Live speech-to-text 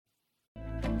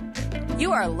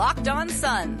You are Locked On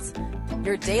Suns,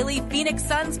 your daily Phoenix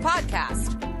Suns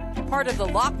podcast. Part of the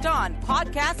Locked On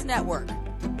Podcast Network,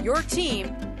 your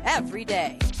team every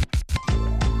day.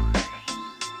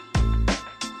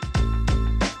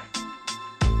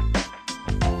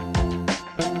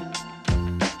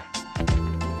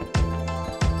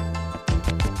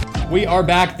 We are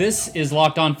back. This is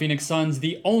Locked On Phoenix Suns,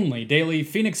 the only daily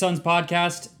Phoenix Suns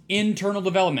podcast. Internal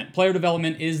development. Player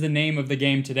development is the name of the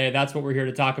game today. That's what we're here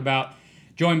to talk about.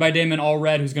 Joined by Damon,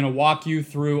 Allred, who's going to walk you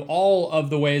through all of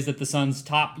the ways that the Suns'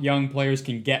 top young players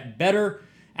can get better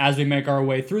as we make our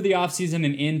way through the offseason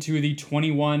and into the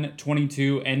 21-22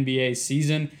 NBA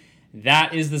season.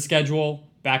 That is the schedule.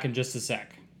 Back in just a sec.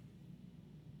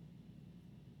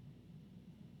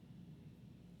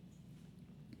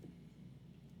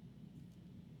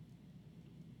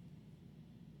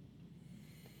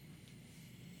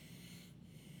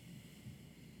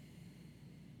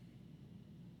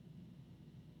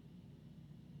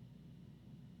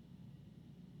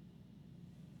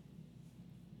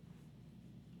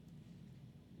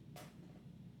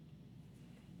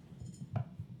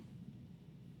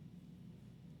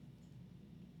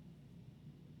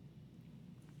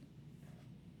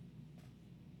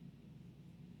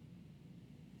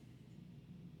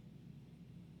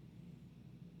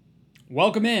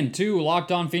 Welcome in to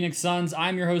Locked On Phoenix Suns.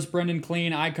 I'm your host, Brendan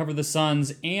Clean. I cover the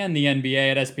Suns and the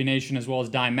NBA at SB Nation as well as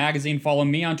Dime Magazine. Follow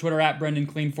me on Twitter at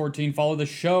BrendanClean14. Follow the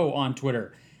show on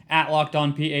Twitter at Locked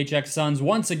On PHX Suns.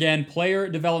 Once again, player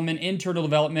development, internal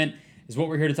development is what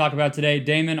we're here to talk about today.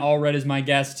 Damon Allred is my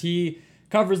guest. He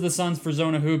covers the Suns for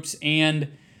Zona Hoops and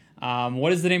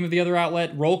what is the name of the other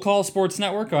outlet? Roll Call Sports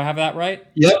Network. Do I have that right?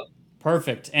 Yep.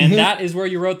 Perfect. And that is where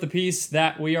you wrote the piece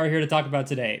that we are here to talk about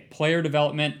today. Player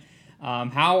development.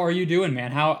 How are you doing,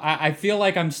 man? I feel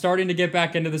like I'm starting to get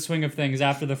back into the swing of things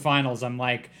after the finals. I'm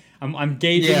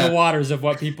gauging the waters of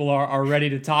what people are ready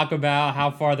to talk about, how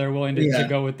far they're willing to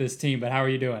go with this team. But how are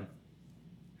you doing?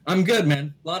 I'm good,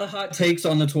 man. A lot of hot takes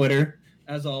on the Twitter,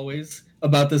 as always,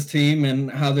 about this team and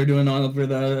how they're doing all over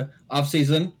the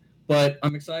offseason. But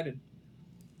I'm excited.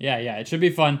 Yeah, it should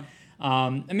be fun.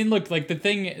 Look, like the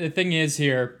thing is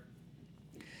here.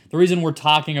 The reason we're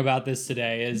talking about this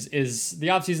today is the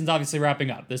offseason's obviously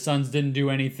wrapping up. The Suns didn't do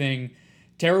anything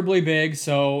terribly big,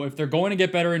 so if they're going to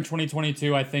get better in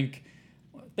 2022, I think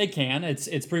they can. It's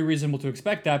pretty reasonable to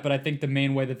expect that, but I think the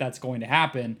main way that that's going to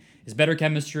happen is better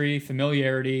chemistry,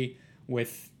 familiarity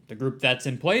with the group that's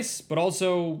in place, but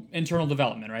also internal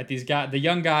development, right? The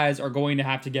young guys are going to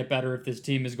have to get better if this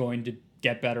team is going to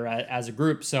get better as a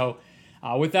group. So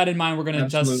with that in mind, we're going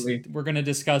to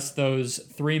discuss those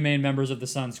three main members of the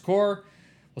Suns core.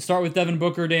 We'll start with Devin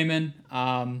Booker, Damon.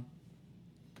 I'll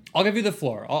give you the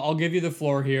floor. I'll give you the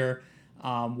floor here.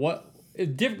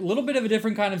 Little bit of a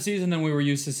different kind of season than we were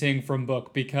used to seeing from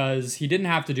Book because he didn't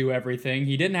have to do everything.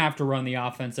 He didn't have to run the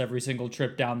offense every single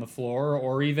trip down the floor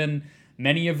or even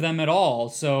many of them at all.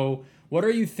 So what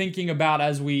are you thinking about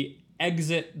as we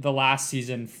exit the last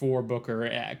season for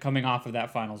Booker coming off of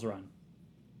that finals run?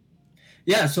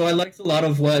 Yeah, so I liked a lot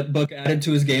of what Book added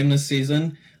to his game this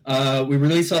season. We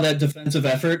really saw that defensive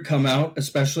effort come out,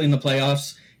 especially in the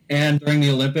playoffs and during the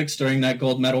Olympics, during that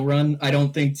gold medal run. I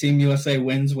don't think Team USA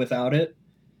wins without it.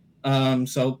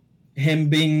 So him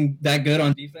being that good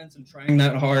on defense and trying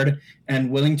that hard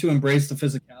and willing to embrace the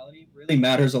physicality really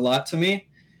matters a lot to me.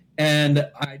 And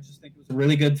I just think it was a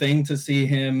really good thing to see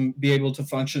him be able to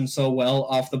function so well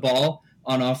off the ball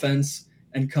on offense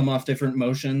and come off different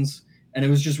motions. And it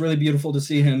was just really beautiful to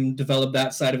see him develop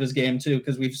that side of his game, too,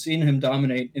 because we've seen him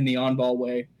dominate in the on-ball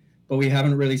way, but we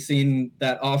haven't really seen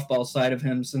that off-ball side of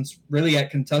him since really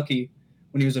at Kentucky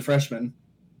when he was a freshman.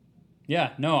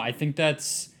 Yeah, no, I think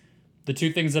that's the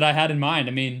two things that I had in mind.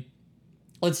 I mean,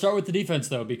 let's start with the defense,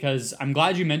 though, because I'm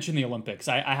glad you mentioned the Olympics.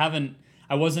 I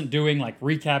wasn't doing, like,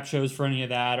 recap shows for any of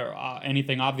that or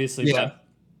anything, obviously, but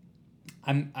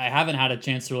I haven't had a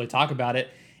chance to really talk about it.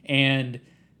 And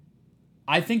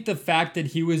I think the fact that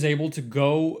he was able to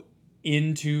go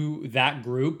into that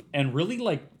group and really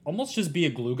like almost just be a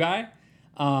glue guy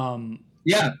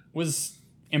was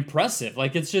impressive.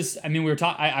 Like it's just, I mean,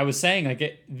 I was saying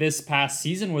like this past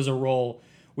season was a role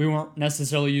we weren't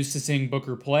necessarily used to seeing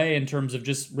Booker play in terms of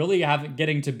just really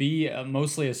getting to be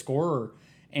mostly a scorer.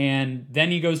 And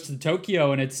then he goes to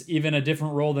Tokyo and it's even a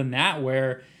different role than that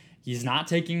where he's not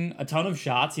taking a ton of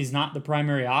shots. He's not the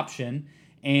primary option.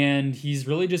 And he's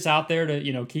really just out there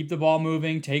to, keep the ball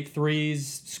moving, take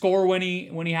threes, score when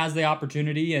he has the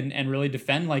opportunity, and really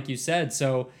defend, like you said.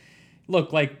 So,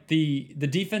 look, like the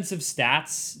defensive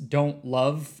stats don't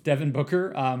love Devin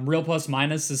Booker. Real plus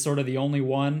minus is sort of the only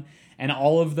one. And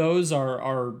all of those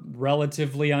are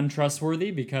relatively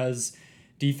untrustworthy because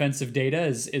defensive data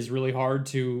is really hard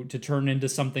to turn into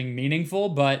something meaningful.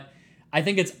 But I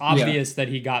think it's obvious that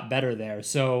he got better there.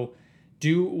 So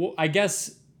I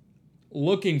guess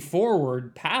looking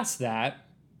forward past that,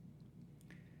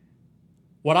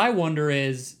 what I wonder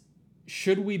is,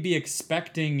 should we be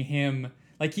expecting him,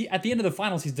 like at the end of the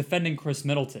finals, he's defending Chris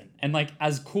Middleton. And like,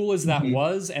 as cool as that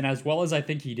was, and as well as I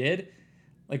think he did,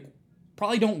 like,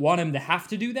 probably don't want him to have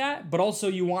to do that, but also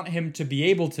you want him to be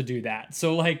able to do that.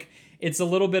 So like, it's a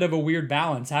little bit of a weird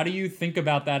balance. How do you think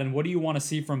about that, and what do you want to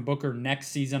see from Booker next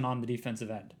season on the defensive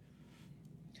end?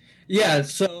 Yeah,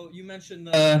 so you mentioned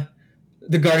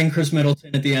the guarding Chris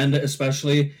Middleton at the end,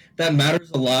 especially. That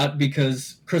matters a lot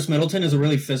because Chris Middleton is a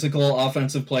really physical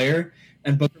offensive player,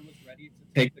 and Booker was ready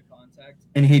to take the contact.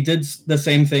 And he did the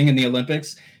same thing in the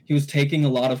Olympics. He was taking a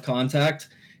lot of contact.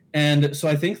 And so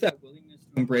I think that willingness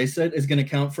to embrace it is going to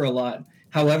count for a lot.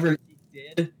 However,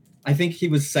 I think he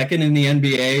was second in the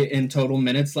NBA in total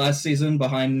minutes last season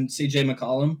behind CJ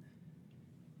McCollum.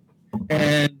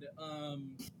 And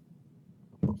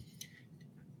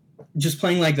just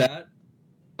playing like that,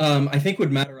 I think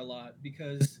would matter a lot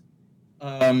because,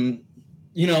 guys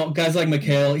like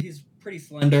Mikal, he's pretty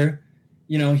slender.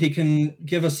 He can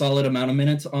give a solid amount of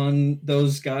minutes on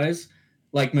those guys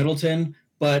like Middleton,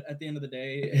 but at the end of the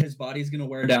day, his body's going to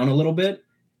wear down a little bit,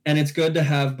 and it's good to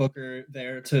have Booker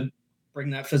there to bring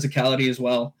that physicality as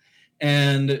well.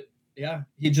 And yeah,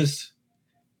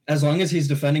 as long as he's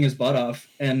defending his butt off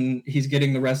and he's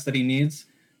getting the rest that he needs,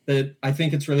 that I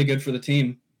think it's really good for the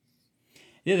team.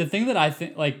 Yeah, the thing that I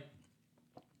think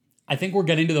we're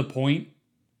getting to the point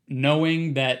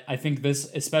knowing that I think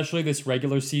this, especially this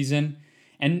regular season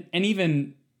and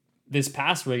even this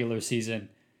past regular season,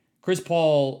 Chris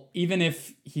Paul, even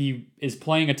if he is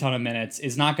playing a ton of minutes,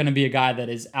 is not going to be a guy that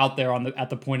is out there at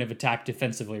the point of attack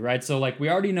defensively, right? So like, we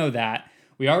already know that.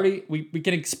 We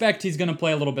can expect he's going to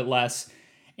play a little bit less,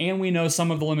 and we know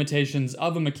some of the limitations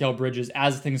of a Mikal Bridges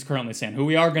as things currently stand, who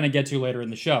we are going to get to later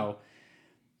in the show.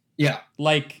 Yeah.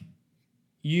 Like,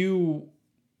 you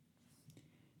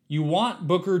want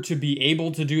Booker to be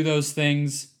able to do those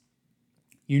things.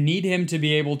 You need him to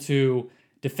be able to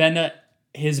defend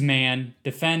his man,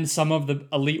 defend some of the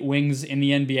elite wings in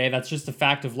the NBA. That's just a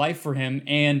fact of life for him.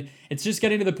 And it's just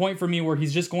getting to the point for me where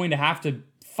he's just going to have to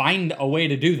find a way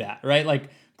to do that, right? Like,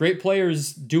 great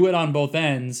players do it on both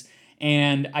ends.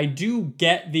 And I do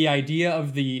get the idea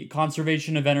of the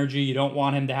conservation of energy. You don't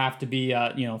want him to have to be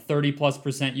a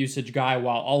 30+% usage guy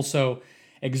while also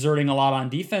exerting a lot on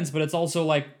defense. But it's also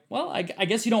like, well, I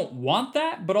guess you don't want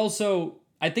that, but also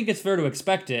I think it's fair to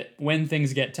expect it when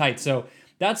things get tight. So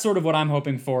that's sort of what I'm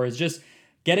hoping for, is just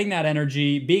getting that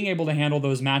energy, being able to handle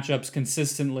those matchups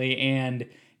consistently, and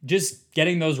just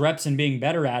getting those reps and being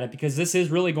better at it, because this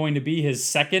is really going to be his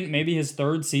second, maybe his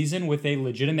third season with a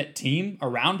legitimate team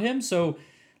around him. So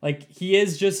like, he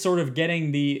is just sort of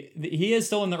getting he is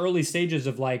still in the early stages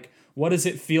of like, what does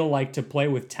it feel like to play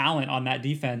with talent on that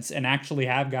defense and actually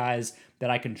have guys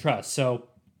that I can trust? So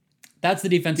that's the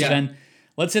defensive end.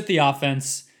 Let's hit the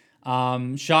offense.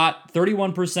 Shot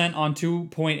 31% on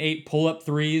 2.8 pull-up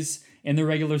threes in the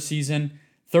regular season.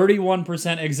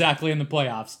 31% exactly in the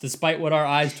playoffs. Despite what our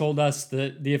eyes told us,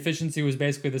 the efficiency was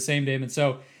basically the same, Damon.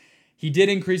 So he did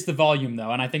increase the volume,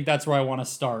 though, and I think that's where I want to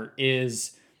start,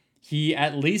 is he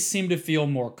at least seemed to feel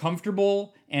more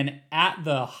comfortable, and at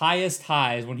the highest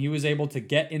highs, when he was able to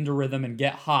get into rhythm and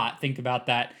get hot, think about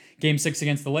that Game 6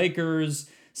 against the Lakers,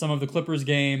 some of the Clippers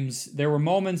games, there were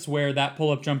moments where that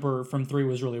pull-up jumper from 3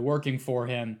 was really working for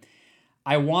him.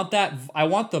 I want that. I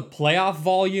want the playoff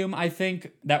volume, I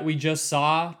think, that we just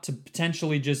saw to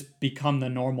potentially just become the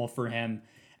normal for him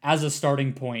as a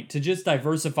starting point, to just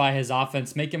diversify his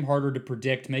offense, make him harder to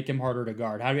predict, make him harder to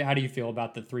guard. How do you feel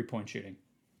about the 3-point shooting?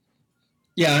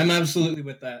 Yeah, I'm absolutely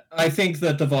with that. I think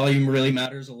that the volume really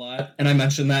matters a lot, and I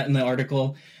mentioned that in the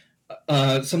article.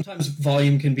 Sometimes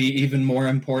volume can be even more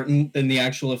important than the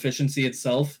actual efficiency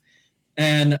itself.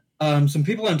 And some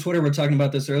people on Twitter were talking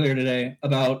about this earlier today,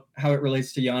 about how it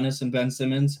relates to Giannis and Ben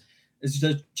Simmons. It's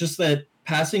just that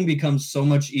passing becomes so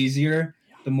much easier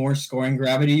the more scoring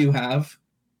gravity you have.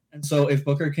 And so if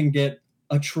Booker can get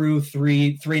a true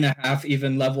 3.5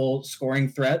 even level scoring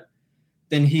threat,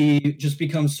 then he just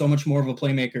becomes so much more of a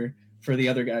playmaker for the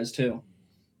other guys too.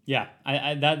 Yeah,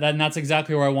 that's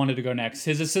exactly where I wanted to go next.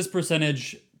 His assist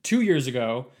percentage 2 years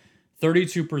ago,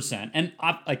 32%. And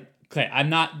I'm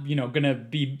not, gonna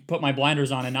put my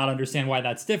blinders on and not understand why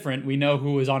that's different. We know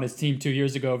who was on his team 2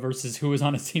 years ago versus who was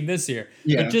on his team this year.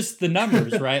 Yeah. But just the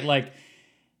numbers, right? Like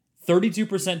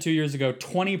 32% 2 years ago,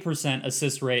 20%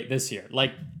 assist rate this year.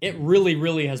 Like, it really,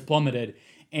 really has plummeted.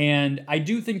 And I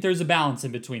do think there's a balance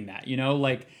in between that.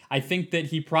 Like, I think that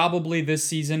he probably this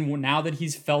season, now that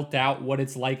he's felt out what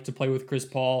it's like to play with Chris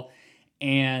Paul,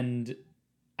 and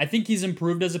I think he's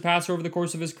improved as a passer over the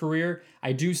course of his career.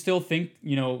 I do still think,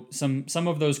 some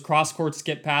of those cross-court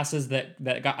skip passes that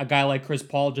a guy like Chris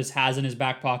Paul just has in his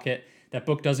back pocket that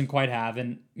Book doesn't quite have.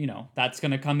 And, that's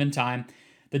going to come in time.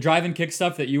 The drive and kick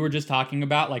stuff that you were just talking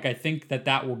about, like, I think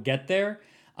that will get there.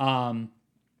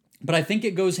 But I think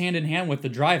it goes hand in hand with the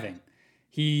driving.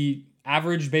 He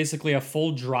averaged basically a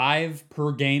full drive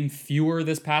per game fewer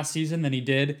this past season than he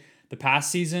did the past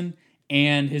season.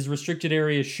 And his restricted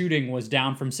area shooting was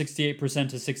down from 68%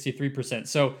 to 63%.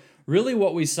 So really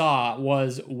what we saw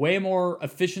was way more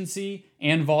efficiency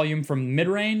and volume from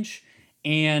mid-range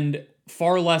and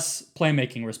far less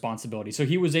playmaking responsibility. So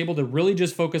he was able to really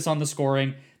just focus on the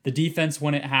scoring, the defense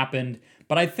when it happened.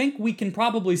 But I think we can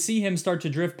probably see him start to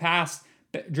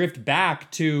drift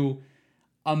back to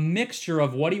a mixture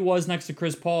of what he was next to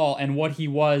Chris Paul and what he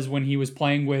was when he was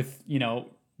playing with,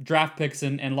 draft picks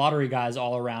and lottery guys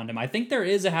all around him. I think there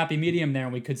is a happy medium there,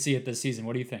 and we could see it this season.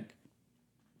 What do you think?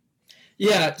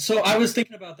 Yeah, so I was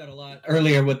thinking about that a lot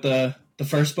earlier with the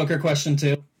first Booker question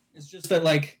too. It's just that,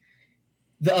 like,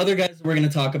 the other guys that we're going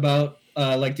to talk about,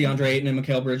 like Deandre Ayton and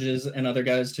Mikal Bridges and other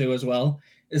guys too as well,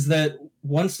 is that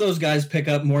once those guys pick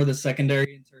up more of the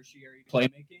secondary and tertiary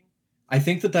playmaking, I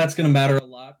think that that's going to matter a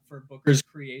lot for Booker's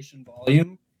creation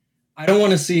volume. I don't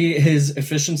want to see his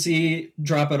efficiency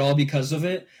drop at all because of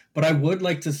it, but I would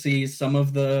like to see some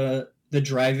of the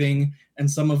driving and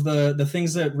some of the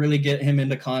things that really get him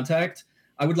into contact.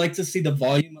 I would like to see the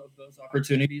volume of those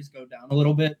opportunities go down a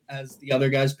little bit as the other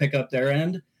guys pick up their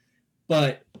end.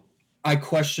 But I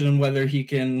question whether he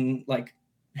can, like,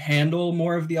 handle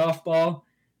more of the off ball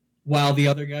while the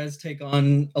other guys take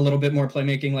on a little bit more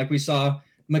playmaking. Like we saw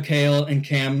Mikal and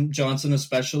Cam Johnson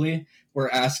especially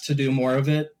were asked to do more of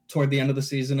it toward the end of the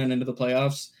season and into the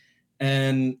playoffs.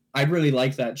 And I'd really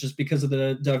like that just because of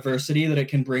the diversity that it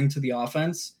can bring to the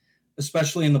offense,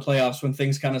 especially in the playoffs when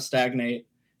things kind of stagnate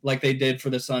like they did for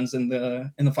the Suns in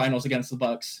the finals against the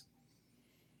Bucks.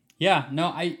 Yeah,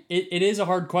 no, it is a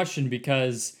hard question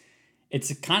because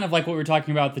it's kind of like what we were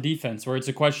talking about the defense, where it's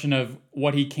a question of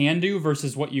what he can do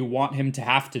versus what you want him to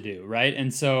have to do, right?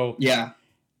 And so yeah,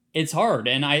 it's hard.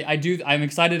 And I'm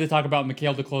excited to talk about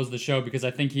Mikal to close the show because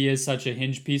I think he is such a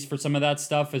hinge piece for some of that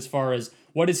stuff as far as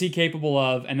what is he capable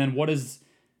of, and then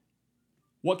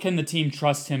what can the team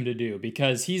trust him to do?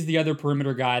 Because he's the other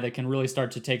perimeter guy that can really start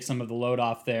to take some of the load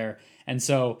off there. And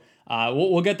so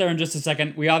we'll get there in just a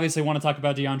second. We obviously want to talk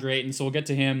about Deandre Ayton, so we'll get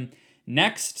to him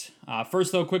next.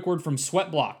 First, though, quick word from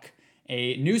Sweatblock,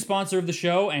 a new sponsor of the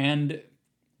show, and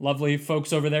lovely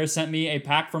folks over there sent me a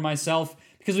pack for myself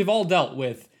because we've all dealt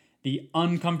with the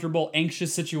uncomfortable,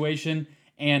 anxious situation.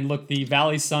 And look, the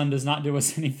Valley sun does not do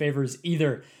us any favors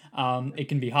either. It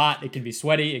can be hot, it can be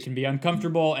sweaty, it can be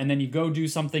uncomfortable, and then you go do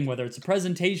something, whether it's a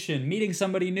presentation, meeting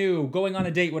somebody new, going on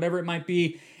a date, whatever it might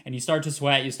be, and you start to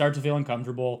sweat, you start to feel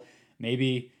uncomfortable.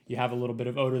 Maybe you have a little bit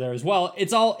of odor there as well.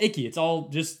 It's all icky. It's all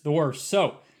just the worst.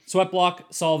 So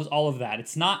Sweatblock solves all of that.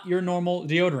 It's not your normal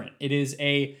deodorant. It is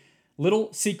a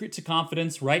little secret to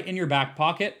confidence right in your back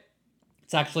pocket.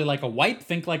 It's actually like a wipe.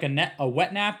 Think like a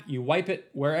wet nap. You wipe it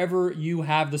wherever you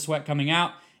have the sweat coming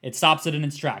out. It stops it in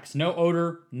its tracks. No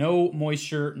odor, no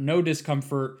moisture, no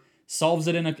discomfort. Solves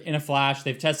it in a flash.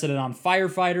 They've tested it on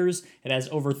firefighters. It has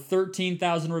over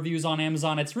 13,000 reviews on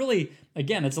Amazon. It's really,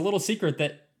 again, it's a little secret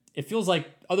that it feels like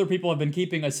other people have been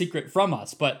keeping a secret from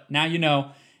us. But now you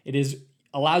know. It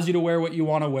allows you to wear what you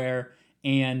want to wear,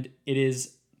 and it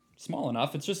is small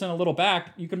enough. It's just in a little bag.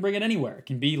 You can bring it anywhere. It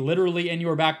can be literally in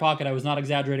your back pocket. I was not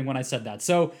exaggerating when I said that.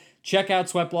 So check out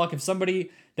Sweatblock. If somebody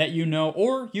that you know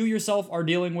or you yourself are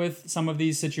dealing with some of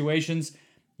these situations,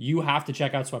 you have to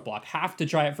check out Sweatblock. Have to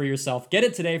try it for yourself. Get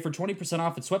it today for 20%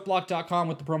 off at sweatblock.com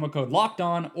with the promo code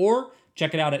LOCKEDON, or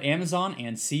check it out at Amazon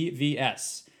and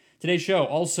CVS. Today's show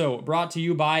also brought to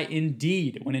you by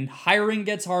Indeed. When hiring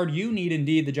gets hard, you need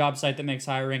Indeed, the job site that makes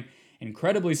hiring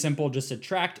incredibly simple. Just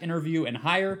attract, interview, and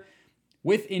hire.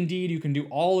 With Indeed, you can do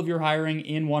all of your hiring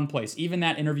in one place, even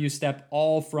that interview step,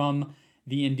 all from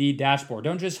the Indeed dashboard.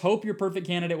 Don't just hope your perfect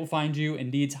candidate will find you.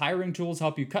 Indeed's hiring tools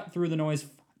help you cut through the noise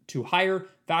to hire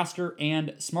faster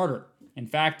and smarter. In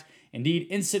fact, Indeed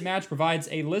Instant Match provides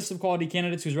a list of quality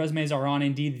candidates whose resumes are on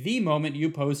Indeed the moment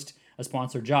you post a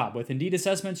sponsored job. With Indeed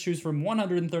Assessments, choose from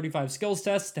 135 skills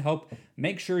tests to help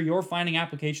make sure you're finding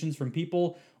applications from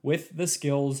people with the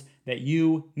skills that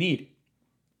you need.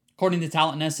 According to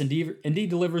Talent Nest, Indeed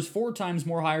delivers 4 times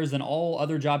more hires than all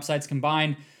other job sites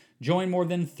combined. Join more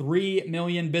than 3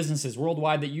 million businesses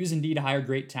worldwide that use Indeed to hire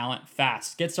great talent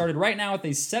fast. Get started right now with a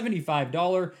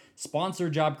 $75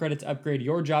 sponsored job credit to upgrade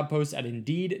your job post at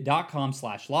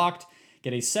Indeed.com/locked.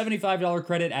 Get a $75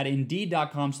 credit at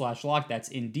Indeed.com/locked. That's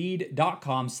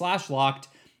Indeed.com/locked.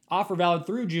 Offer valid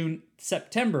through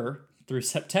September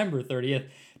 30th.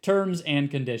 Terms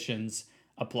and conditions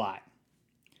apply.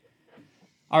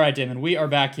 All right, Damon, we are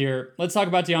back here. Let's talk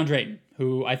about Deandre Ayton,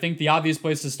 who I think the obvious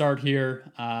place to start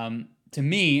here, to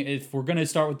me, if we're going to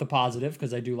start with the positive,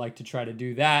 because I do like to try to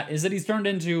do that, is that he's turned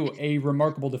into a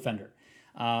remarkable defender.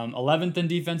 11th in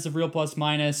defensive real plus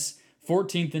minus,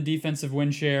 14th in defensive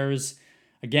win shares.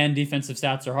 Again, defensive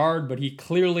stats are hard, but he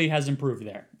clearly has improved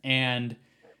there. And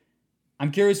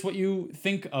I'm curious what you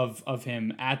think of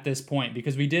him at this point,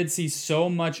 because we did see so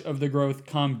much of the growth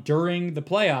come during the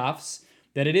playoffs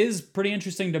that it is pretty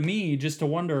interesting to me just to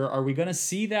wonder, are we going to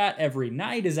see that every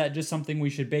night? Is that just something we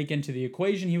should bake into the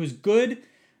equation? He was good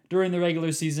during the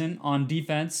regular season on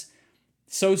defense,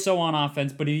 so on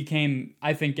offense, but he became,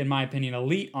 I think, in my opinion,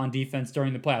 elite on defense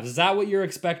during the playoffs. Is that what you're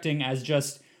expecting as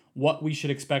just what we should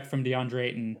expect from Deandre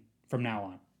Ayton from now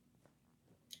on?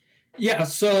 Yeah,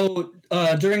 so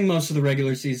during most of the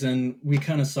regular season, we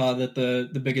kind of saw that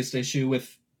the biggest issue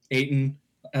with Ayton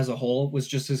as a whole was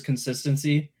just his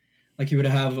consistency. Like, he would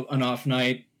have an off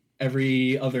night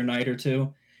every other night or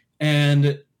two,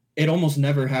 and it almost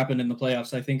never happened in the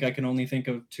playoffs. I think I can only think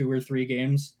of 2 or 3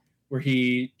 games where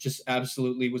he just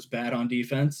absolutely was bad on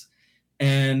defense.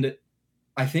 And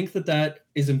I think that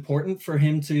is important for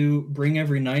him to bring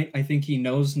every night. I think he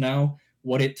knows now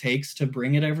what it takes to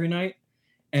bring it every night.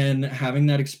 And having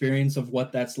that experience of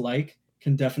what that's like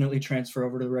can definitely transfer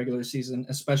over to the regular season,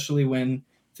 especially when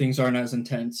things aren't as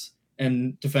intense.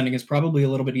 And defending is probably a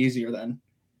little bit easier then.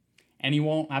 And he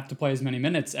won't have to play as many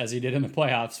minutes as he did in the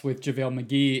playoffs with JaVale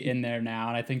McGee in there now.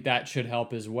 And I think that should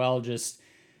help as well, just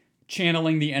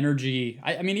channeling the energy.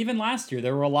 I mean, even last year,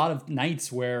 there were a lot of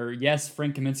nights where, yes,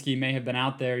 Frank Kaminsky may have been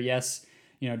out there. Yes,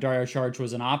 Dario Saric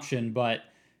was an option, but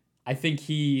I think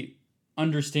he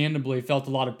understandably felt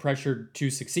a lot of pressure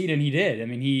to succeed, and he did. I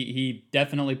mean, he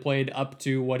definitely played up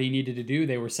to what he needed to do.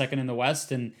 They were second in the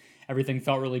West, and everything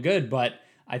felt really good, but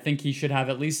I think he should have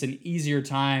at least an easier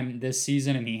time this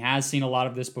season, and he has seen a lot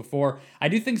of this before. I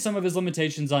do think some of his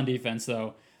limitations on defense,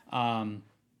 though,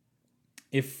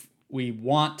 if we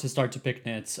want to start to pick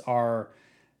nits, are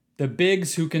the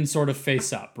bigs who can sort of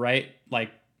face up, right?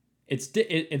 Like,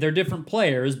 they're different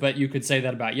players, but you could say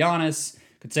that about Giannis,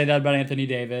 could say that about Anthony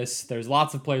Davis. There's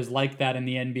lots of players like that in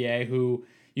the NBA who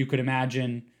you could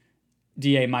imagine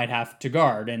DA might have to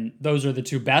guard, and those are the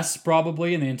 2 best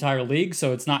probably in the entire league,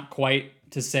 so it's not quite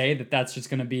to say that that's just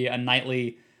going to be a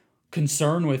nightly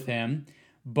concern with him.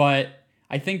 But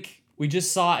I think we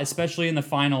just saw, especially in the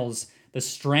finals, the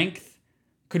strength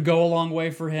could go a long way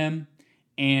for him,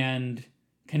 and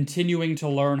continuing to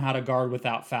learn how to guard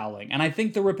without fouling. And I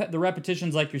think the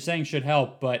repetitions, like you're saying, should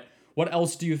help, but what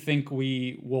else do you think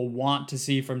we will want to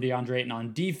see from Deandre Ayton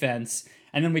on defense?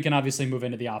 And then we can obviously move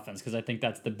into the offense, because I think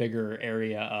that's the bigger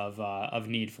area of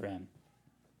need for him.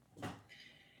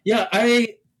 Yeah,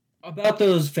 about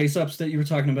those face-ups that you were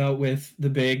talking about with the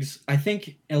bigs, I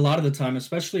think a lot of the time,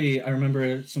 especially I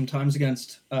remember some times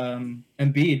against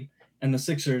Embiid and the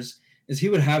Sixers, is he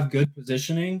would have good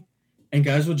positioning and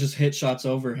guys would just hit shots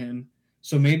over him.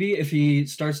 So maybe if he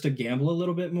starts to gamble a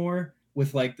little bit more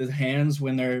with like the hands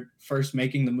when they're first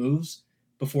making the moves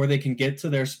before they can get to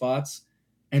their spots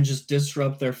and just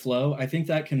disrupt their flow, I think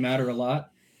that can matter a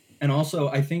lot. And also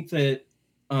I think that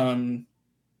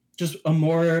just a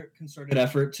more concerted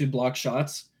effort to block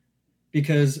shots,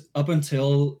 because up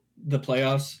until the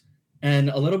playoffs and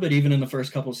a little bit even in the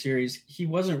first couple series, he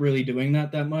wasn't really doing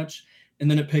that much. And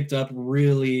then it picked up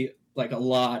really like a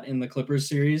lot in the Clippers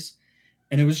series.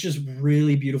 And it was just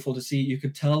really beautiful to see. You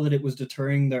could tell that it was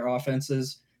deterring their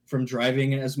offenses from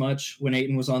driving as much when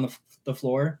Ayton was on the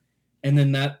floor. And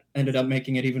then that ended up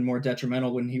making it even more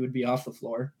detrimental when he would be off the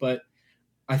floor. But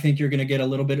I think you're going to get a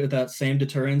little bit of that same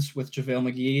deterrence with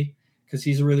JaVale McGee, because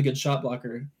he's a really good shot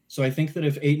blocker. So I think that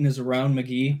if Ayton is around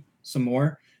McGee some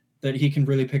more, that he can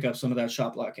really pick up some of that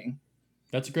shot blocking.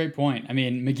 That's a great point. I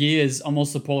mean, McGee is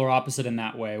almost the polar opposite in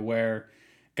that way, where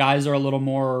guys are a little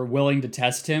more willing to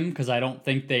test him because I don't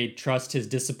think they trust his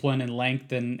discipline and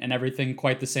length and everything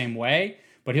quite the same way.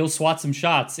 But he'll swat some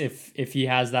shots if he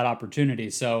has that opportunity.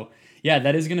 So, yeah,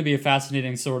 that is going to be a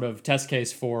fascinating sort of test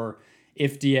case for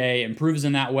if DA improves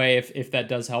in that way, if that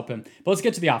does help him. But let's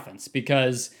get to the offense,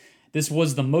 because this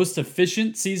was the most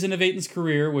efficient season of Ayton's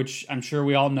career, which I'm sure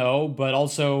we all know, but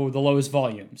also the lowest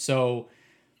volume. So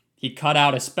he cut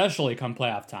out, especially come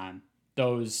playoff time,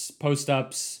 those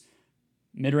post-ups,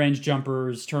 mid-range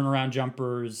jumpers, turnaround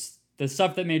jumpers, the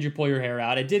stuff that made you pull your hair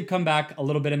out. It did come back a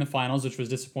little bit in the finals, which was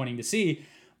disappointing to see,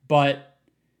 but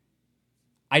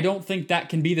I don't think that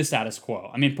can be the status quo.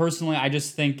 I mean, personally, I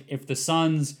just think if the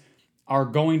Suns are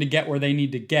going to get where they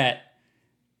need to get,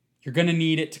 you're going to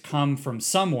need it to come from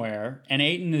somewhere. And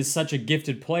Ayton is such a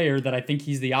gifted player that I think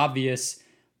he's the obvious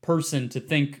person to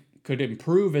think could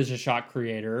improve as a shot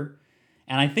creator.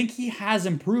 And I think he has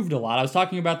improved a lot. I was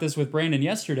talking about this with Brandon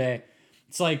yesterday.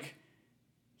 It's like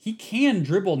he can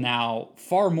dribble now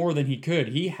far more than he could.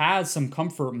 He has some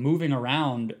comfort moving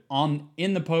around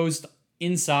in the post,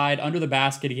 inside, under the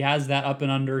basket. He has that up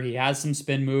and under. He has some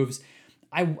spin moves.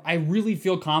 I really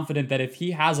feel confident that if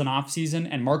he has an offseason,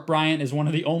 and Mark Bryant is one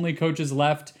of the only coaches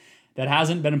left that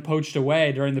hasn't been poached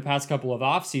away during the past couple of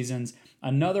off seasons,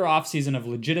 another offseason of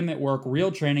legitimate work,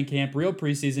 real training camp, real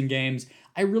preseason games,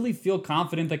 I really feel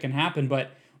confident that can happen.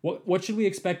 But what should we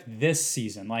expect this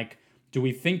season? Like, do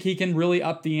we think he can really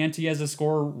up the ante as a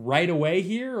scorer right away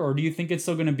here, or do you think it's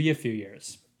still going to be a few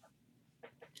years?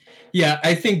 Yeah,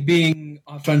 I think being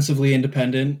offensively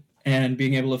independent and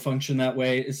being able to function that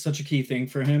way is such a key thing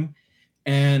for him.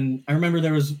 And I remember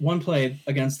there was one play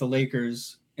against the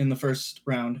Lakers in the first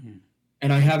round,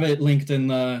 and I have it linked in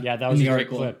the that was a great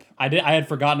clip. I had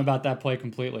forgotten about that play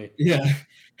completely. Yeah,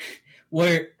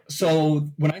 so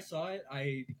when I saw it,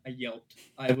 I yelped.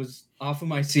 I was off of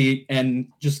my seat and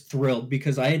just thrilled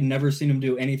because I had never seen him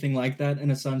do anything like that in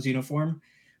a Suns uniform,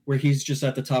 where he's just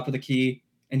at the top of the key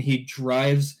and he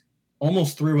drives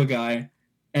almost through a guy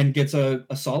and gets a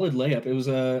solid layup. It was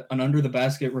an under the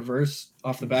basket reverse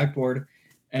off the backboard.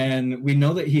 And we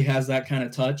know that he has that kind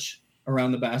of touch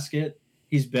around the basket.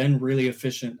 He's been really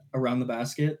efficient around the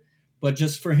basket, but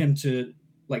just for him to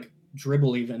like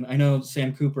dribble even. I know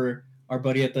Sam Cooper, our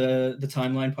buddy at the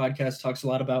Timeline podcast, talks a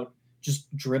lot about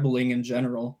just dribbling in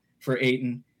general for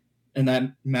Ayton, and that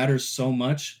matters so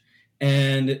much.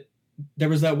 And there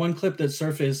was that one clip that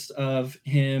surfaced of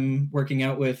him working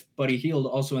out with Buddy Hield,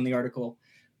 also in the article,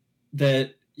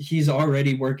 that he's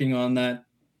already working on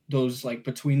those like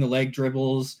between the leg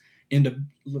dribbles into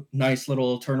nice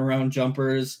little turnaround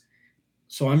jumpers.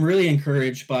 So I'm really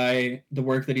encouraged by the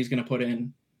work that he's going to put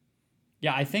in.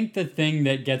 Yeah, I think the thing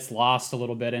that gets lost a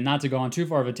little bit, and not to go on too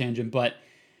far of a tangent, but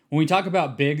when we talk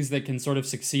about bigs that can sort of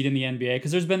succeed in the NBA,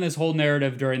 because there's been this whole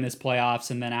narrative during this playoffs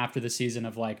and then after the season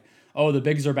of like, oh, the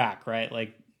bigs are back, right?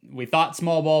 Like we thought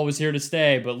small ball was here to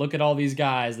stay, but look at all these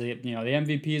guys. The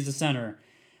MVP is the center.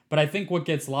 But I think what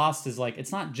gets lost is like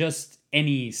it's not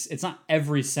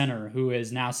every center who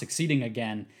is now succeeding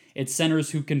again. It's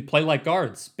centers who can play like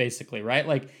guards, basically, right?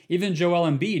 Like even Joel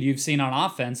Embiid, you've seen on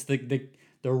offense, the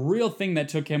real thing that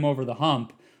took him over the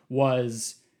hump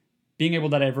was being able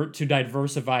to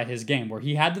diversify his game, where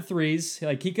he had the threes.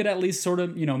 Like he could at least sort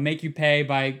of, make you pay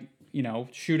by,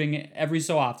 shooting every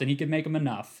so often. He could make them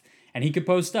enough, and he could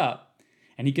post up.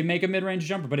 And he can make a mid-range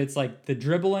jumper, but it's like the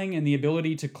dribbling and the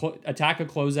ability to attack a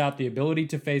closeout, the ability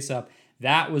to face up,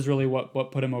 that was really what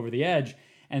put him over the edge.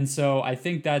 And so I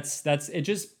think that's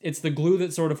it's the glue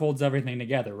that sort of holds everything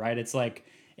together, right? It's like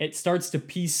it starts to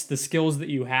piece the skills that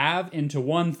you have into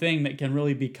one thing that can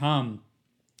really become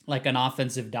like an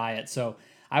offensive diet. So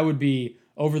I would be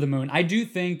over the moon. I do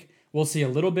think we'll see a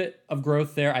little bit of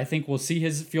growth there. I think we'll see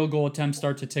his field goal attempts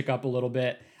start to tick up a little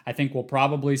bit. I think we'll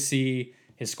probably see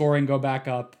his scoring go back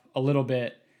up a little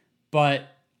bit, but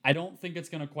I don't think it's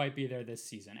going to quite be there this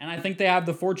season. And I think they have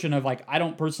the fortune of I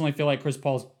don't personally feel like Chris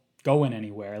Paul's going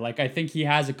anywhere. Like I think he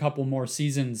has a couple more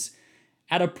seasons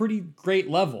at a pretty great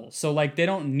level. So they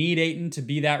don't need Ayton to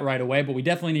be that right away, but we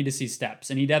definitely need to see steps,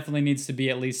 and he definitely needs to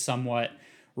be at least somewhat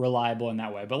reliable in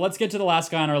that way. But let's get to the last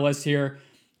guy on our list here,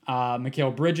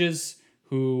 Mikal Bridges,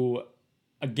 who,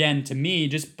 again, to me,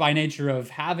 just by nature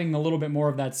of having a little bit more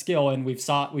of that skill, and we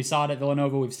saw it at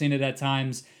Villanova, we've seen it at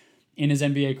times in his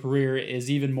NBA career, is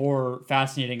even more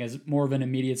fascinating as more of an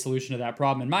immediate solution to that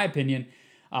problem, in my opinion.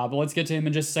 But let's get to him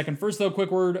in just a second. First, though, quick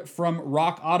word from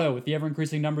Rock Auto. With the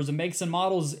ever-increasing numbers of makes and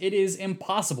models, it is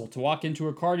impossible to walk into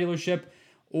a car dealership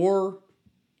or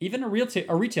even a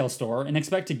retail store and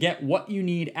expect to get what you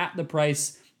need at the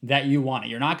price that you want it.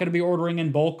 You're not going to be ordering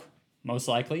in bulk, most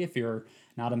likely, if you're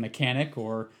not a mechanic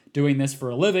or doing this for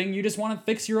a living. You just want to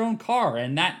fix your own car,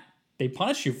 and that they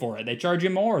punish you for it. They charge you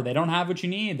more. They don't have what you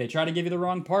need. They try to give you the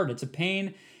wrong part. It's a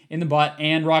pain in the butt,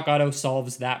 and Rock Auto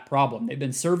solves that problem. They've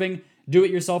been serving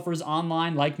do-it-yourselfers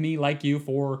online like me, like you,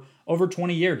 for over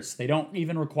 20 years. They don't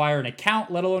even require an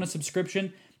account, let alone a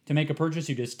subscription, to make a purchase.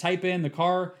 You just type in the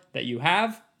car that you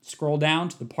have, scroll down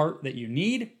to the part that you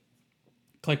need,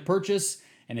 click purchase,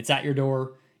 and it's at your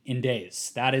door in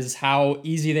days. That is how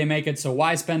easy they make it. So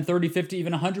why spend 30, 50,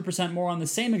 even 100% more on the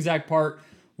same exact part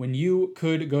when you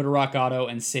could go to Rock Auto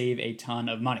and save a ton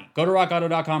of money? Go to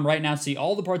rockauto.com right now, see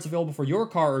all the parts available for your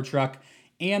car or truck,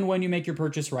 and when you make your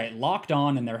purchase, write Locked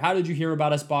On in their How Did You Hear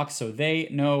About Us box so they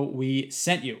know we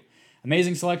sent you.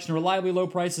 Amazing selection, reliably low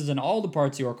prices, and all the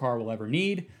parts your car will ever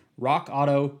need.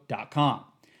 rockauto.com.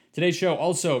 Today's show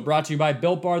also brought to you by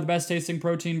Built Bar, the best tasting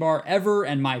protein bar ever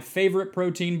and my favorite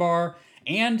protein bar,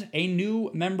 and a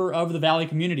new member of the Valley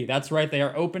community. That's right, they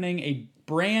are opening a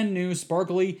brand new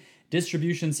sparkly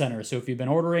distribution center. So if you've been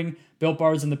ordering Built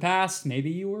Bars in the past, maybe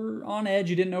you were on edge,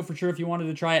 you didn't know for sure if you wanted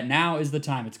to try it, now is the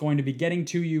time. It's going to be getting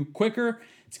to you quicker.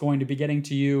 It's going to be getting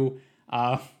to you,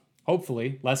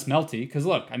 hopefully, less melty. Because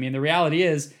look, I mean, the reality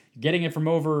is, getting it from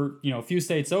over, a few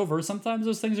states over, sometimes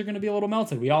those things are going to be a little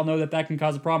melted. We all know that can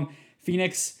cause a problem.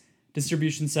 Phoenix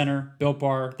Distribution Center, Built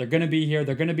Bar, they're going to be here.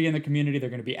 They're going to be in the community. They're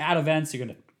going to be at events. You're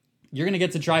going to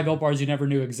get to try Built Bars you never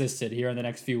knew existed here in the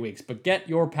next few weeks. But get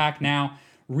your pack now.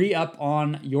 Re-up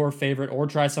on your favorite or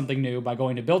try something new by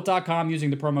going to Built.com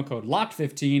using the promo code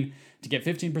LOCKED15 to get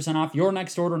 15% off your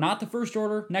next order. Not the first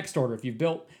order, next order. If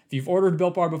you've ordered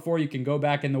Built Bar before, you can go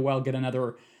back in the well, get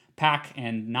another pack,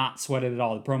 and not sweat it at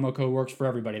all. The promo code works for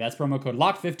everybody. That's promo code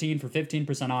LOCKED15 for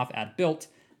 15% off at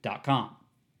Built.com.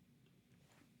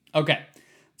 Okay,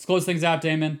 let's close things out,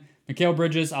 Damon. Mikal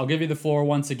Bridges, I'll give you the floor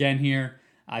once again here.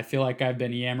 I feel like I've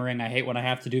been yammering. I hate when I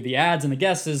have to do the ads and the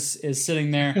guest is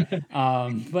sitting there.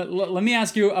 But let me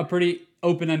ask you a pretty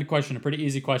open-ended question, a pretty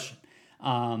easy question.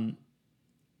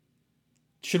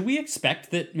 Should we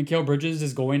expect that Mikal Bridges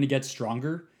is going to get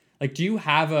stronger? Like, do you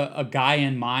have a guy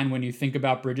in mind when you think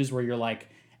about Bridges where you're like,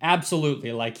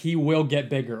 absolutely, like he will get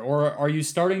bigger? Or are you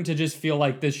starting to just feel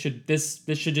like this should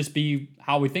just be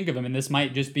how we think of him and this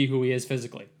might just be who he is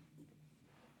physically?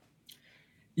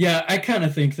 Yeah, I kind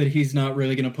of think that he's not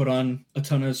really going to put on a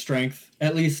ton of strength,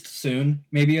 at least soon.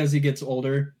 Maybe as he gets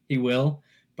older, he will.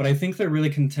 But I think they're really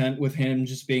content with him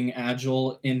just being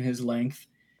agile in his length.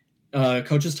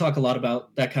 Coaches talk a lot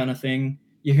about that kind of thing.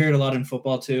 You hear it a lot in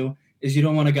football too, is you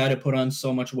don't want a guy to put on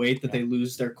so much weight that they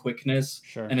lose their quickness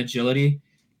and agility.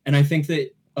 And I think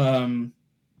that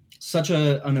such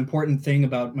an important thing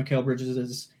about Mikal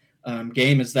Bridges'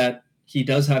 game is that he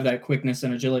does have that quickness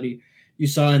and agility. You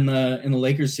saw in the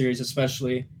Lakers series,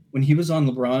 especially when he was on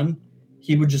LeBron,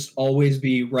 he would just always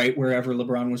be right wherever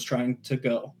LeBron was trying to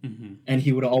go. Mm-hmm. And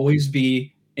he would always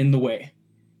be in the way.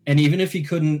 And even if he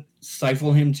couldn't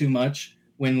stifle him too much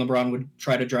when LeBron would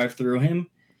try to drive through him,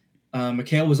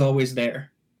 Mikal was always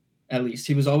there. At least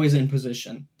he was always in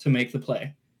position to make the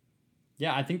play.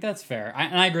 Yeah, I think that's fair.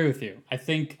 And I agree with you. I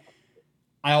think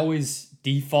I always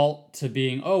default to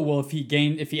being,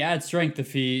 if he adds strength,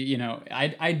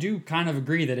 I do kind of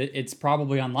agree that it's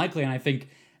probably unlikely. And I think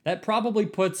that probably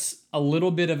puts a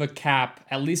little bit of a cap,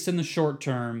 at least in the short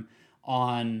term,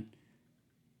 on,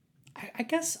 I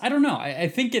guess, I don't know. I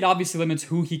think it obviously limits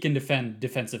who he can defend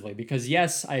defensively because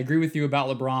yes, I agree with you about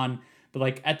LeBron, but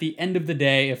like at the end of the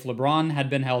day, if LeBron had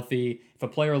been healthy, if a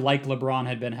player like LeBron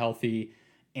had been healthy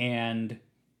and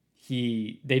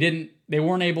they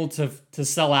weren't able to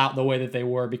sell out the way that they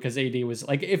were because AD was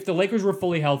like, if the Lakers were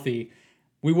fully healthy,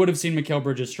 we would have seen Mikal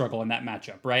Bridges struggle in that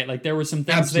matchup, right? Like there were some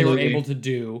things they were able to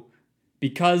do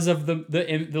because of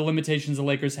the limitations the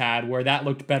Lakers had where that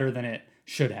looked better than it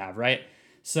should have, right?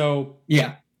 So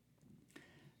yeah,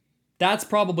 that's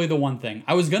probably the one thing.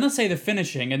 I was going to say the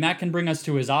finishing, and that can bring us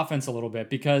to his offense a little bit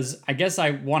because I guess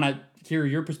I want to hear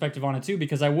your perspective on it too,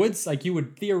 because you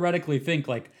would theoretically think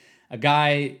like a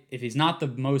guy, if he's not the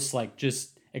most like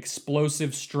just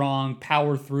explosive, strong,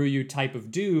 power through you type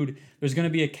of dude, there's going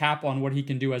to be a cap on what he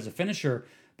can do as a finisher.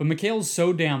 But Mikal's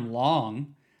so damn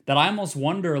long that I almost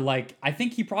wonder, like, I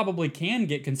think he probably can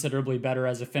get considerably better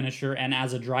as a finisher and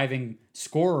as a driving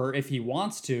scorer if he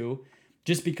wants to,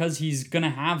 just because he's going to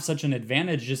have such an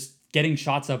advantage just getting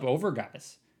shots up over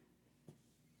guys.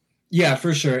 Yeah,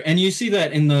 for sure. And you see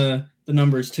that in the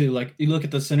numbers too. Like you look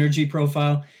at the synergy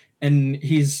profile and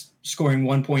he's scoring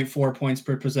 1.4 points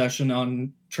per possession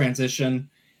on transition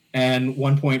and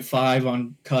 1.5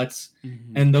 on cuts.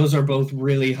 Mm-hmm. And those are both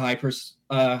really high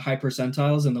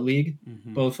percentiles in the league,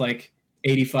 both like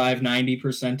 85, 90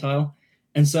 percentile.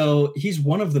 And so he's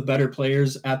one of the better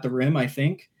players at the rim, I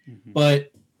think,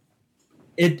 but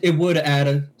it would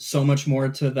add so much more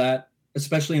to that,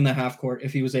 especially in the half court.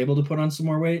 If he was able to put on some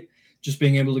more weight, just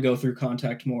being able to go through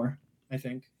contact more, I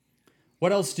think.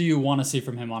 What else do you want to see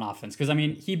from him on offense? Because, I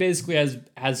mean, he basically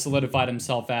has solidified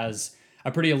himself as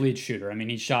a pretty elite shooter. I mean,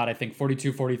 he shot, I think,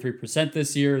 43%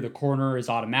 this year. The corner is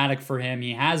automatic for him.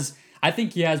 I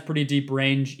think he has pretty deep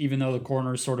range, even though the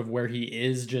corner is sort of where he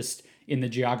is just in the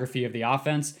geography of the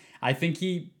offense. I think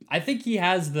he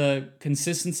has the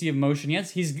consistency of motion.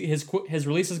 Yes, his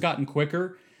release has gotten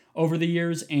quicker over the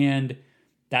years, and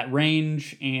that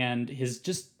range and his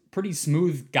just pretty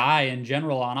smooth guy in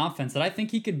general on offense, that I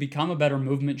think he could become a better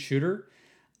movement shooter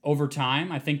over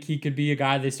time. I think he could be a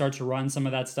guy they start to run some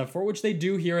of that stuff for, which they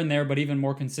do here and there, but even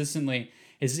more consistently.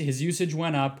 His usage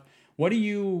went up. What do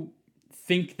you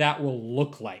think that will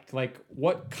look like? Like,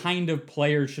 what kind of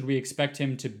player should we expect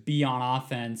him to be on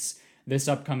offense this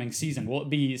upcoming season? Will it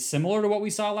be similar to what we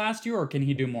saw last year, or can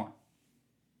he do more?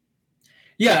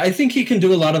 Yeah, I think he can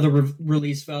do a lot of the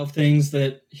release valve things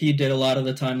that he did a lot of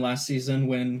the time last season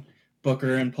when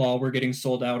Booker and Paul were getting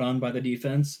sold out on by the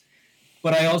defense.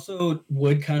 But I also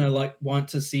would kind of want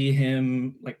to see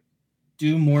him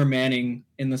do more manning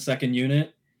in the second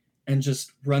unit and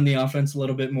just run the offense a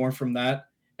little bit more from that.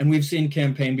 And we've seen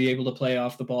Cam Payne be able to play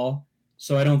off the ball,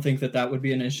 so I don't think that would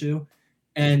be an issue.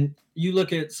 And you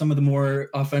look at some of the more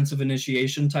offensive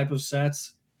initiation type of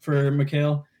sets for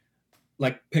Mikal,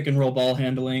 like pick and roll ball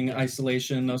handling,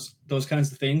 isolation, those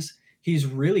kinds of things. He's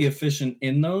really efficient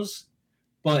in those,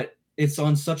 but it's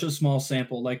on such a small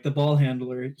sample. Like the ball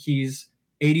handler, he's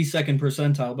 82nd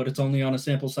percentile, but it's only on a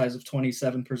sample size of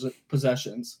 27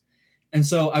 possessions. And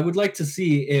so I would like to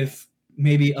see if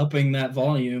maybe upping that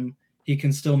volume, he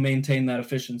can still maintain that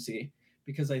efficiency.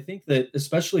 Because I think that,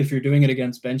 especially if you're doing it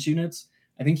against bench units,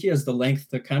 I think he has the length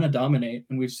to kind of dominate.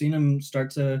 And we've seen him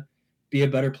start to be a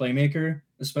better playmaker,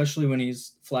 especially when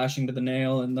he's flashing to the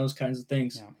nail and those kinds of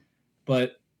things. Yeah.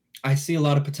 But I see a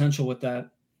lot of potential with that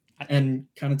and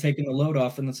kind of taking the load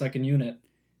off in the second unit.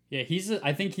 Yeah,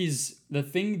 I think the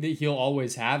thing that he'll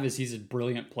always have is he's a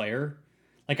brilliant player.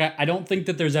 Like, I don't think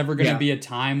that there's ever going to be a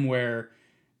time where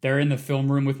they're in the film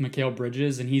room with Mikal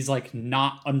Bridges and he's like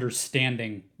not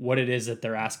understanding what it is that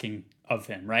they're asking of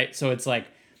him, right? So it's like,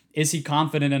 is he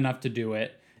confident enough to do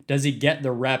it? Does he get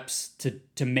the reps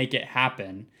to make it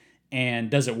happen? And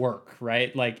does it work,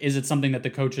 right? Like, is it something that the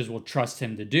coaches will trust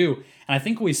him to do? And I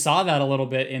think we saw that a little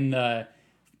bit in the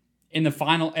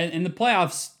final, in the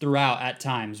playoffs throughout at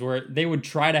times, where they would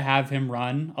try to have him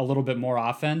run a little bit more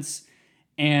offense,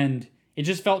 and it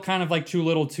just felt kind of like too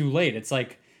little too late. It's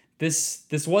like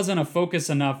this wasn't a focus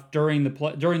enough during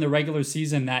the regular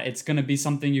season that it's going to be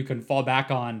something you can fall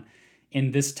back on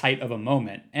in this tight of a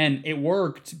moment. And it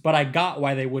worked, but I got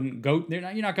why they wouldn't go. You're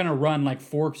not going to run like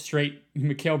 4 straight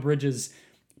Mikal Bridges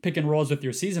pick and rolls with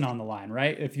your season on the line,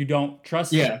 right? If you don't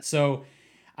trust it. So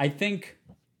I think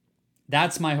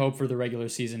that's my hope for the regular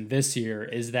season this year,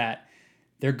 is that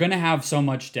they're going to have so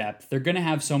much depth. They're going to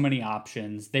have so many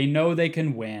options. They know they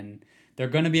can win. They're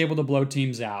going to be able to blow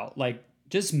teams out. Like,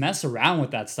 just mess around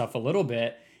with that stuff a little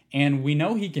bit. And we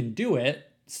know he can do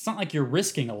it. It's not like you're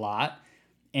risking a lot.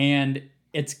 And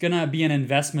it's going to be an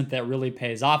investment that really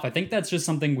pays off. I think that's just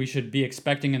something we should be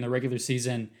expecting in the regular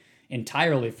season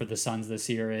entirely for the Suns this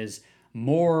year, is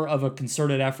more of a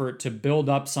concerted effort to build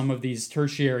up some of these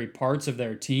tertiary parts of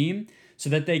their team so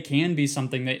that they can be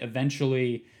something that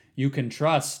eventually you can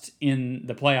trust in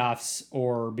the playoffs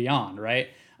or beyond, right?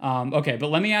 Okay, but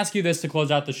let me ask you this to close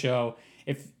out the show.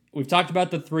 If we've talked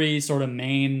about the 3 sort of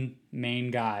main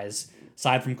guys,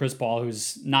 aside from Chris Paul,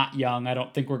 who's not young. I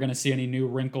don't think we're going to see any new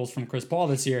wrinkles from Chris Paul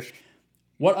this year.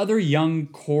 What other young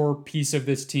core piece of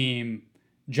this team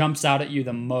jumps out at you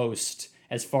the most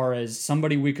as far as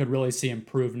somebody we could really see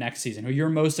improve next season, who you're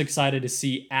most excited to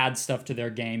see add stuff to their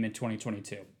game in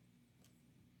 2022?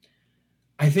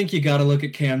 I think you got to look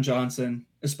at Cam Johnson,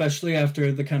 especially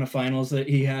after the kind of finals that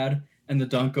he had and the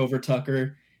dunk over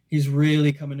Tucker. He's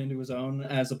really coming into his own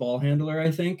as a ball handler, I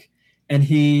think. And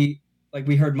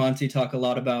we heard Monty talk a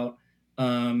lot about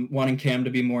wanting Cam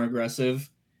to be more aggressive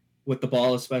with the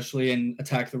ball, especially, and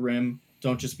attack the rim.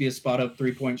 Don't just be a spot-up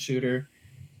three-point shooter.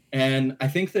 And I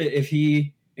think that if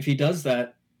he does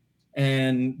that,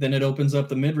 and then it opens up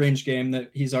the mid-range game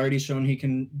that he's already shown he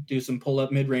can do some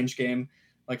pull-up mid-range game,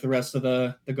 like the rest of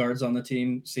the guards on the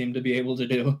team seem to be able to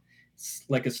do. It's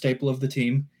like a staple of the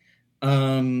team.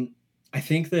 I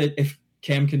think that if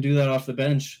Cam can do that off the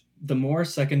bench, the more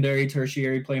secondary,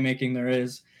 tertiary playmaking there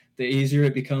is, the easier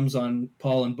it becomes on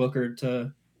Paul and Booker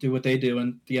to do what they do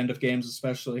in the end of games,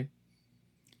 especially.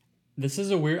 This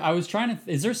is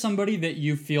is there somebody that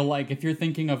you feel like, if you're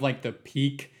thinking of like the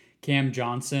peak Cam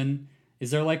Johnson,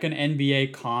 is there like an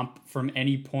NBA comp from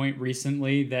any point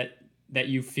recently that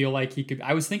you feel like he could?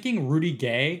 I was thinking Rudy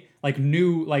Gay,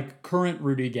 like current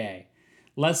Rudy Gay.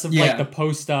 Less of like the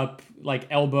post up, like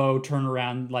elbow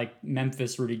turnaround, like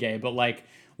Memphis Rudy Gay, but like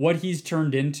what he's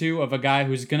turned into of a guy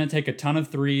who's going to take a ton of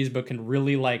threes, but can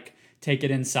really like take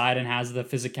it inside and has the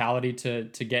physicality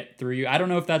to get through you. I don't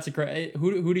know if that's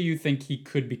who do you think he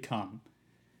could become?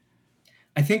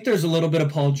 I think there's a little bit of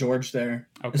Paul George there,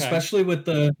 Okay. especially with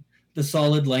the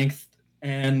solid length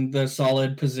and the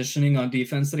solid positioning on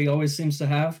defense that he always seems to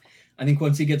have. I think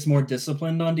once he gets more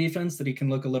disciplined on defense, that he can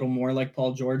look a little more like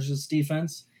Paul George's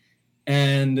defense,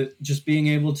 and just being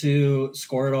able to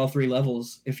score at all three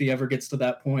levels if he ever gets to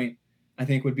that point, I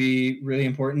think would be really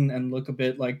important and look a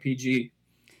bit like PG,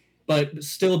 but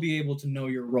still be able to know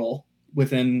your role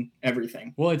within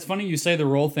everything. Well, it's funny you say the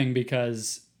role thing,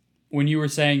 because when you were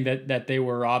saying that they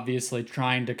were obviously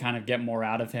trying to kind of get more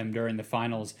out of him during the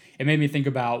finals, it made me think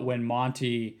about when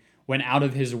Monty went out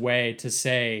of his way to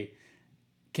say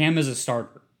Cam is a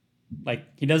starter. Like,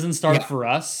 he doesn't start for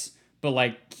us, but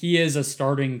like, he is a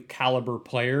starting caliber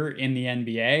player in the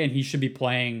NBA, and he should be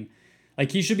playing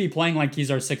like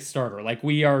he's our sixth starter. Like,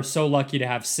 we are so lucky to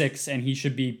have six, and he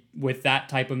should be with that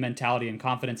type of mentality and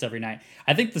confidence every night.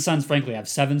 I think the Suns, frankly, have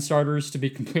 7 starters, to be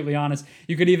completely honest.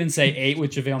 You could even say 8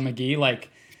 with JaVale McGee, like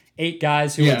 8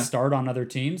 guys who would start on other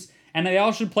teams, and they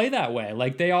all should play that way.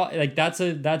 Like, they all, like, that's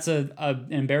an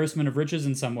embarrassment of riches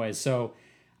in some ways. So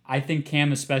I think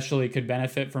Cam especially could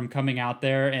benefit from coming out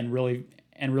there and really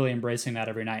embracing that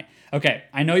every night. Okay,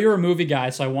 I know you're a movie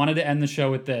guy, so I wanted to end the show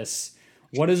with this.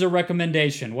 What is a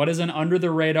recommendation? What is an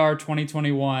under-the-radar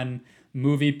 2021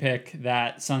 movie pick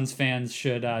that Suns fans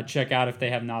should check out if they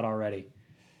have not already?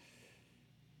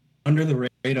 Under the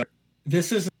radar.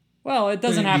 This is... Well, it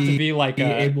doesn't have to be like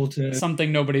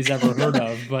something nobody's ever heard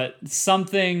of, but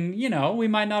something, we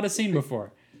might not have seen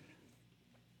before.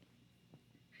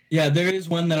 Yeah, there is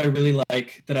one that I really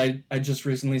like that I just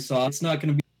recently saw. It's not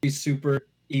going to be super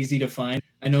easy to find.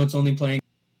 I know it's only playing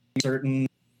certain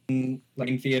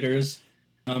theaters,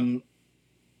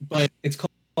 but it's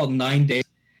called 9 Days.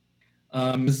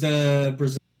 It's the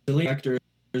Brazilian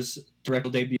actor's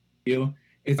directorial debut.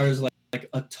 It stars like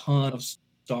a ton of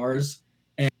stars,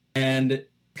 and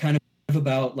kind of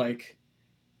about like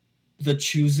the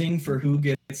choosing for who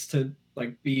gets to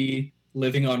like be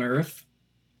living on Earth,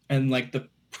 and like the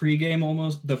pre-game,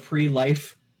 almost the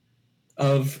pre-life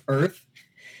of Earth.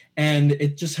 And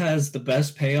it just has the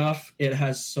best payoff. It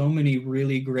has so many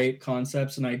really great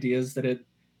concepts and ideas that it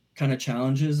kind of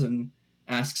challenges and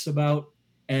asks about.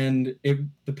 And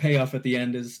the payoff at the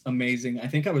end is amazing. I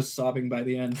think I was sobbing by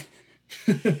the end.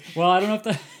 Well, I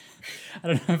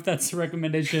don't know if that's a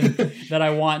recommendation that I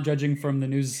want, judging from the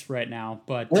news right now.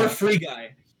 But or Free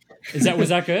Guy. Was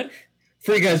that good?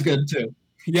 Free Guy's good too.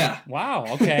 Yeah. Wow.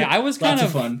 Okay. I was kind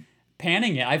of fun.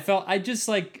 Panning it. I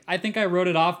think I wrote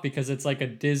it off because it's like a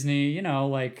Disney,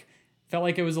 felt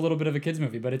like it was a little bit of a kid's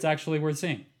movie, but it's actually worth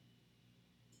seeing.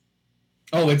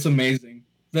 Oh, it's amazing.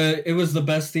 It was the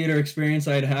best theater experience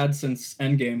I had since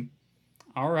Endgame.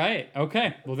 All right.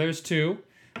 Okay. Well, there's 2.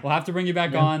 We'll have to bring you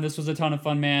back on. This was a ton of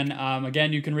fun, man.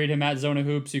 Again, you can read him at Zona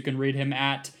Hoops. You can read him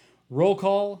at Roll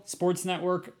Call Sports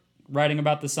Network, writing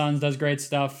about the Suns, does great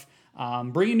stuff.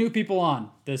 Bringing new people on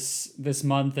this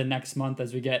month and next month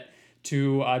as we get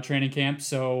to training camp.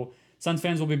 So Suns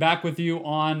fans will be back with you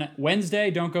on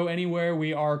Wednesday. Don't go anywhere.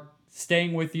 We are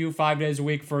staying with you 5 days a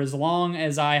week for as long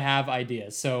as I have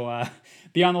ideas. So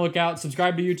be on the lookout.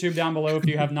 Subscribe to YouTube down below if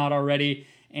you have not already.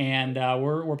 And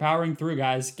we're powering through,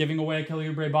 guys. Giving away a Kelly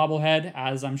Oubre bobblehead,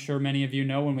 as I'm sure many of you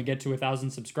know, when we get to 1,000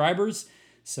 subscribers.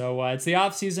 So it's the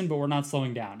off season, but we're not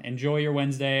slowing down. Enjoy your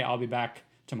Wednesday. I'll be back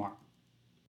tomorrow.